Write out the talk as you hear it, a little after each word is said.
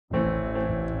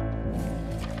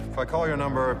If I call your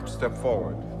number, step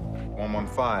forward.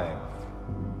 115,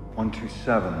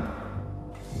 127,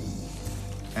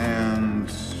 and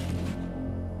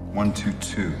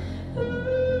 122.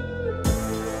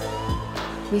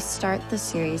 We start the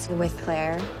series with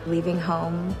Claire leaving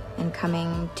home and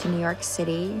coming to New York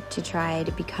City to try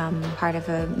to become part of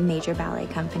a major ballet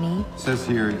company. It says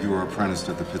here you were apprenticed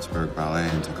at the Pittsburgh Ballet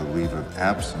and took a leave of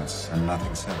absence and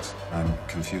nothing since. I'm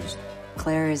confused.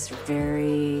 Claire is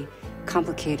very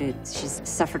complicated. She's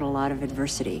suffered a lot of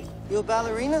adversity. You a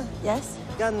ballerina? Yes.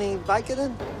 Got any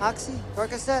Vicodin, Oxy,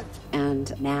 Percocet?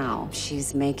 And now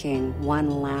she's making one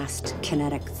last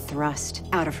kinetic thrust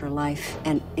out of her life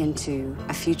and into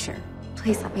a future.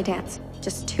 Please let me dance.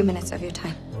 Just 2 minutes of your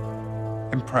time.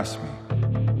 Impress me.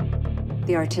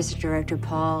 The artistic director,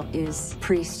 Paul, is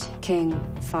priest, king,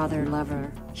 father,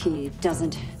 lover. He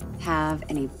doesn't have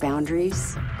any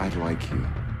boundaries. I'd like you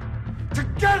to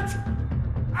get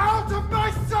out of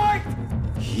my sight!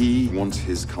 He wants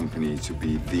his company to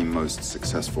be the most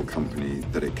successful company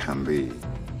that it can be.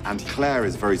 And Claire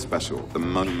is very special. The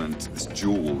moment this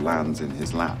jewel lands in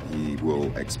his lap, he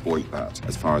will exploit that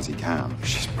as far as he can.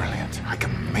 She's brilliant. I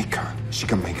can make her. She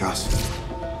can make us.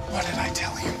 What did I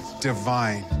tell you?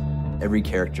 Divine. Every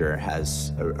character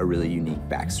has a really unique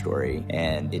backstory,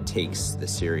 and it takes the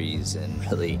series in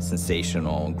really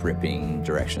sensational, gripping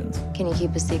directions. Can you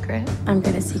keep a secret? I'm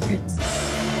good at secrets.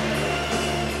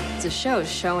 It's a show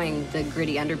showing the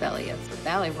gritty underbelly of the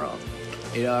ballet world.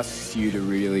 It asks you to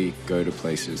really go to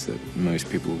places that most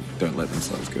people don't let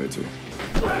themselves go to.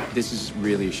 This is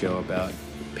really a show about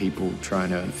people trying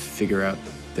to figure out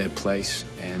their place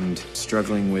and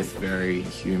struggling with very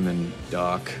human,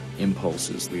 dark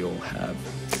impulses we all have.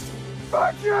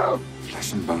 Fuck you!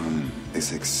 Flesh and Bone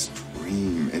is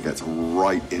extreme. It gets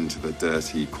right into the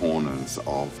dirty corners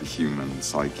of the human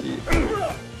psyche.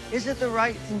 Is it the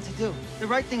right thing to do? The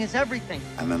right thing is everything.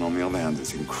 And then on the other hand,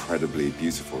 it's incredibly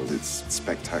beautiful. It's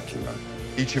spectacular.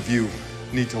 Each of you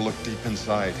need to look deep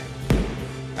inside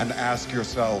and ask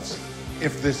yourselves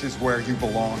if this is where you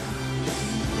belong.